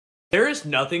There is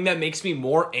nothing that makes me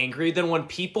more angry than when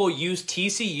people use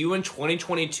TCU in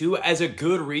 2022 as a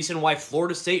good reason why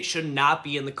Florida State should not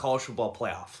be in the college football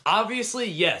playoff. Obviously,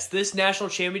 yes, this national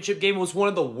championship game was one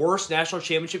of the worst national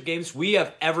championship games we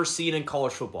have ever seen in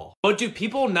college football. But do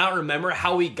people not remember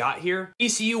how we got here?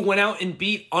 TCU went out and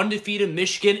beat undefeated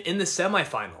Michigan in the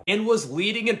semifinal and was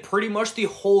leading in pretty much the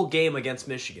whole game against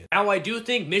Michigan. Now, I do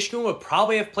think Michigan would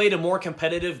probably have played a more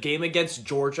competitive game against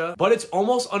Georgia, but it's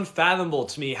almost unfathomable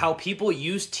to me how people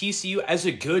use TCU as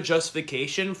a good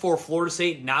justification for Florida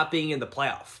State not being in the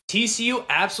playoff. TCU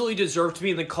absolutely deserved to be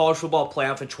in the college football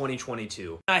playoff in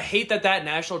 2022. I hate that that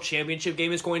national championship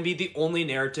game is going to be the only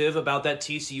narrative about that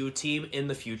TCU team in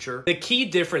the future. The key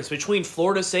difference between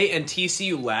Florida State and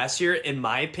TCU last year, in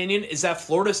my opinion, is that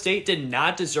Florida State did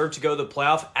not deserve to go to the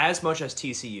playoff as much as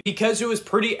TCU, because it was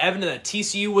pretty evident that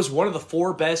TCU was one of the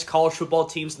 4 best college football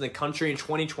teams in the country in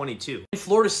 2022. In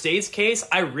Florida State's case,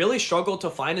 I really struggled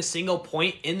to find a single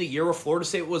point in the year where Florida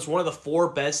State was one of the 4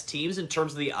 best teams in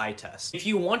terms of the eye test. If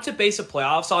you want to base the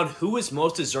playoffs on who is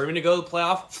most deserving to go to the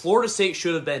playoff, Florida State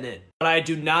should have been in. But I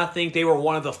do not think they were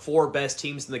one of the 4 best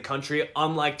teams in the country,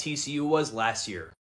 unlike TCU was last year.